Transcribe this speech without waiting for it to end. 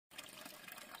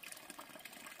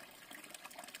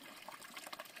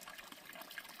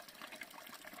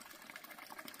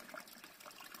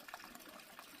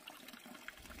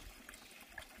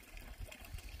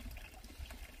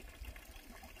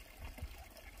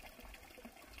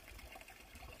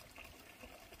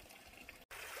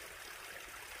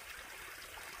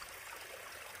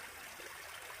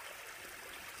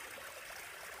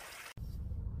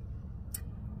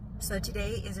So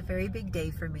today is a very big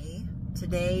day for me.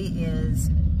 Today is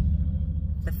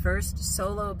the first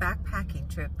solo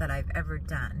backpacking trip that I've ever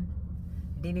done.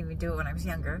 I didn't even do it when I was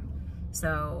younger.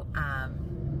 So,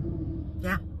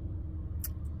 yeah,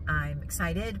 I'm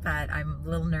excited, but I'm a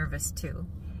little nervous too.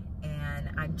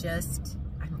 And I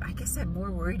guess I'm more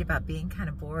worried about being kind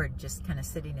of bored, just kind of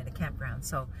sitting in a campground.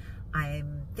 So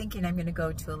I'm thinking I'm going to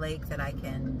go to a lake that I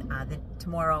can,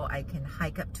 tomorrow I can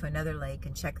hike up to another lake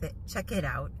and check it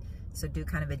out. So do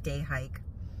kind of a day hike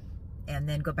and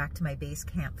then go back to my base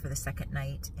camp for the second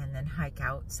night and then hike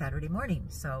out Saturday morning.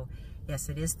 So yes,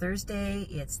 it is Thursday.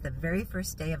 It's the very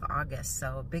first day of August.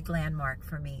 So a big landmark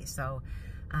for me. So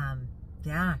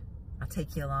yeah, I'll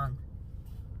take you along.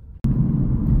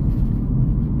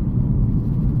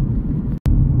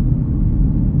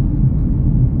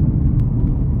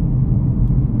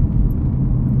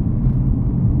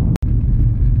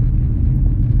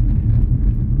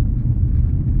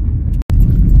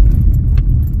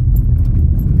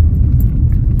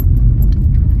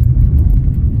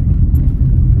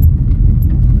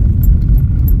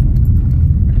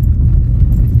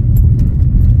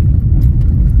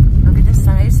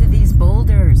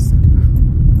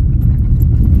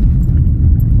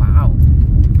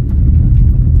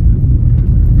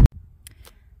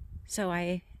 So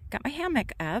I got my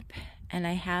hammock up and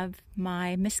I have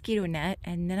my mosquito net,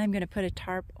 and then I'm going to put a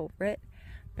tarp over it.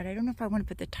 But I don't know if I want to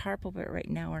put the tarp over it right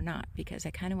now or not, because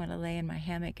I kind of want to lay in my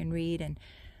hammock and read and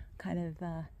kind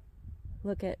of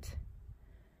look at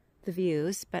the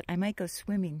views. But I might go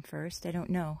swimming first. I don't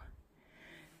know.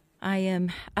 I am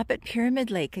up at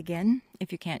Pyramid Lake again.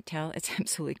 If you can't tell, it's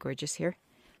absolutely gorgeous here.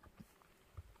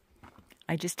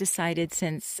 I just decided,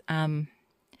 since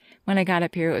when I got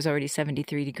up here, it was already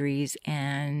 73 degrees,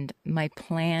 and my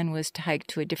plan was to hike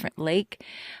to a different lake.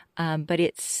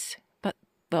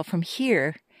 Well, from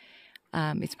here,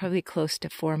 it's probably close to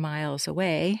 4 miles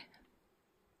away.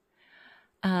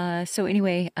 So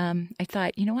anyway, I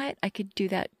thought, you know what? I could do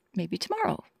that maybe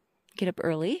tomorrow. Get up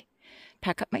early,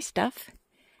 pack up my stuff,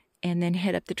 and then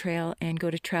head up the trail and go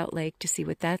to Trout Lake to see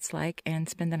what that's like and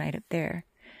spend the night up there.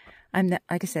 Like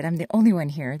I said, I'm the only one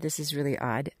here. This is really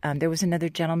odd. There was another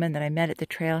gentleman that I met at the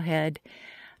trailhead.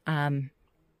 I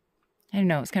don't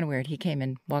know, it's kind of weird. He came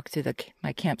and walked through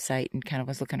my campsite and kind of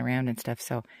was looking around and stuff.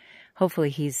 So hopefully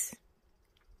he's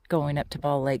going up to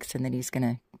Ball Lakes, and then he's going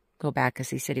to go back, because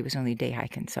he said he was only day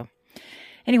hiking. So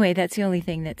anyway, that's the only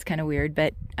thing that's kind of weird.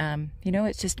 But, you know,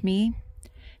 it's just me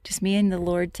and the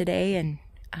Lord today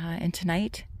and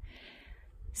tonight.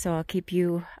 So I'll keep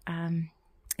you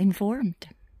informed.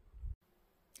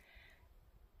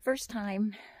 First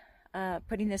time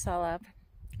putting this all up.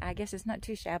 I guess it's not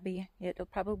too shabby. It'll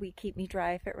probably keep me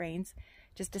dry if it rains.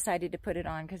 Just decided to put it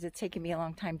on because it's taken me a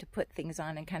long time to put things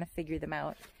on and kind of figure them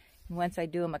out. And once I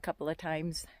do them a couple of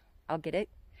times, I'll get it.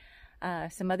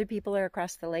 Some other people are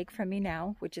across the lake from me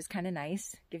now, which is kind of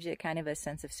nice. Gives you kind of a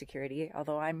sense of security,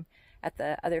 although I'm at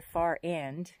the other far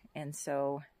end, and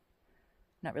so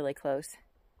not really close,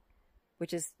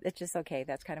 it's just okay.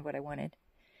 That's kind of what I wanted.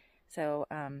 So,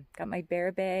 got my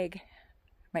bear bag,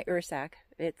 my Ursack.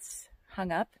 It's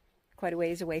hung up quite a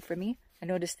ways away from me. I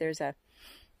noticed there's a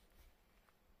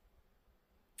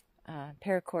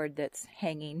paracord that's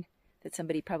hanging that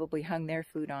somebody probably hung their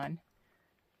food on.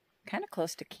 Kind of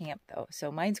close to camp though,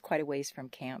 so mine's quite a ways from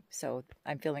camp, so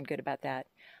I'm feeling good about that.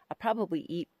 I'll probably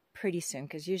eat pretty soon,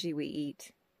 because usually we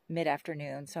eat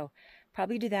mid-afternoon, so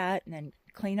probably do that and then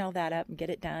clean all that up and get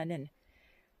it done, and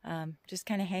just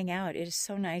kind of hang out. It is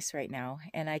so nice right now,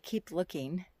 and I keep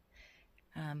looking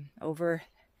over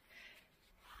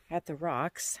at the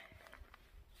rocks,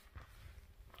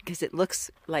 because it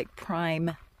looks like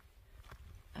prime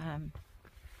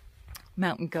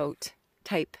mountain goat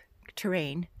type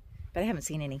terrain, but I haven't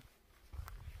seen any.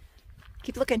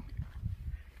 Keep looking.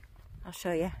 I'll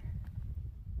show you.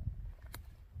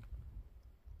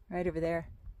 Right over there.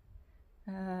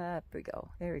 Up we go.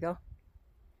 There we go.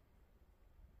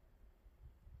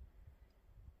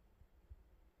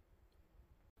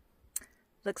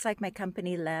 Looks like my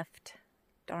company left.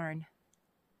 Darn.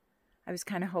 I was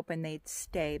kind of hoping they'd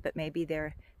stay, but maybe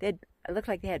it looked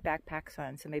like they had backpacks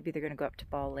on, so maybe they're going to go up to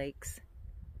Ball Lakes.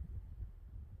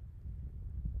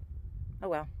 Oh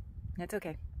well, that's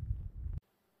okay.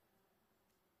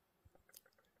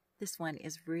 This one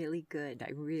is really good. I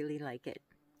really like it,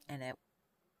 and it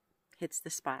hits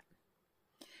the spot.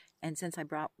 And since I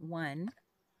brought one,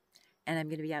 and I'm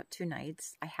going to be out 2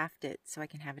 nights, I halved it so I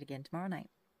can have it again tomorrow night.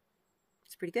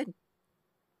 It's pretty good.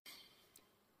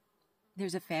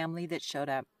 There's a family that showed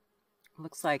up.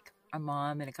 Looks like a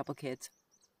mom and a couple kids.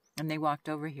 And they walked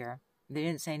over here. They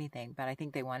didn't say anything, but I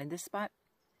think they wanted this spot.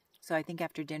 So I think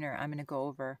after dinner, I'm going to go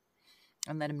over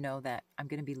and let them know that I'm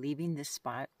going to be leaving this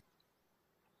spot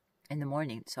in the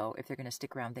morning. So if they're going to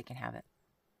stick around, they can have it.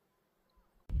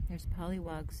 There's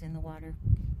pollywogs in the water.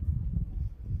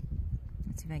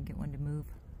 Let's see if I can get one to move.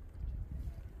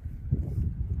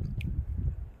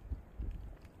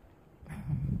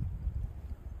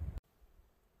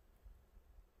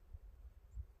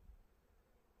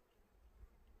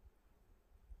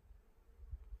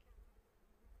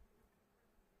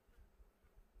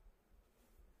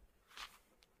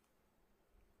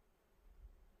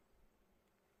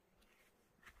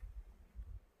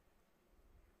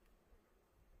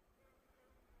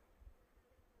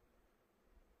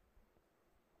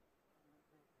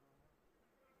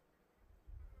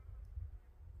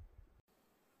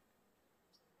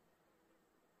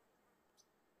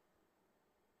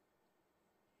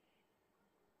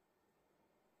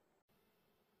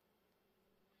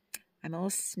 I'm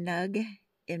all snug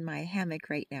in my hammock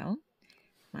right now.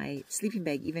 My sleeping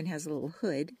bag even has a little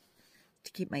hood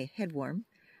to keep my head warm.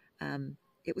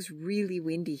 It was really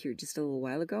windy here just a little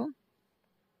while ago.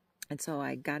 And so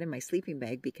I got in my sleeping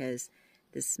bag because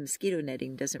this mosquito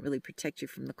netting doesn't really protect you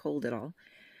from the cold at all.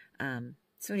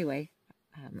 So anyway,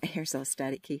 my hair's all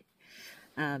staticky.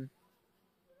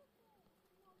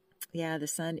 Yeah, the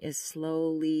sun is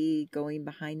slowly going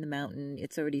behind the mountain.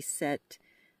 It's already set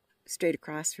straight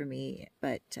across for me,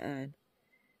 but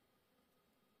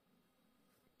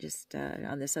just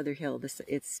on this other hill,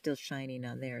 it's still shining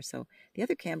on there. So the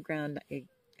other campground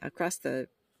across the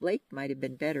lake might have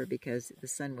been better because the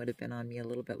sun would have been on me a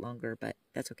little bit longer, but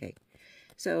that's okay.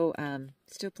 So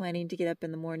still planning to get up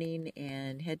in the morning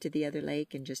and head to the other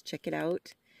lake and just check it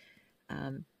out.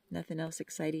 Nothing else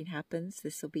exciting happens.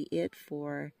 This will be it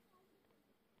for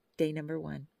day number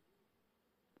 1.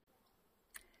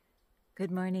 Good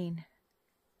morning.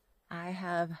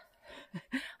 I'm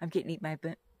getting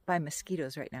eaten by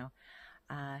mosquitoes right now.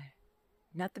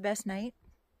 Not the best night.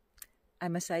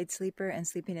 I'm a side sleeper and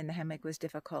sleeping in the hammock was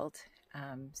difficult.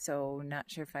 So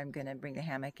not sure if I'm going to bring the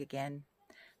hammock again.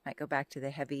 Might go back to the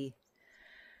heavy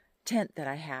tent that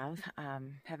I have.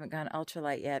 Haven't gone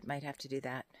ultralight yet. Might have to do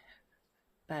that.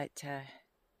 But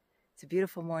it's a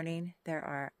beautiful morning. There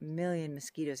are a million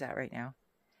mosquitoes out right now.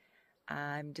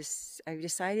 I've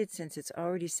decided, since it's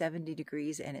already 70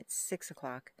 degrees and it's 6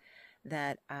 o'clock,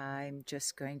 that I'm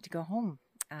just going to go home.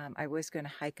 I was going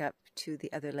to hike up to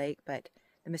the other lake, but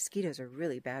the mosquitoes are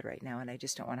really bad right now, and I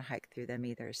just don't want to hike through them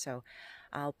either. So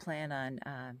I'll plan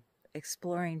on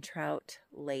exploring Trout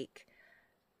Lake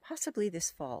possibly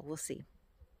this fall. We'll see.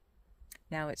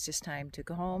 Now it's just time to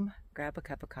go home, grab a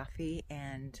cup of coffee,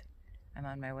 and I'm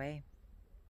on my way.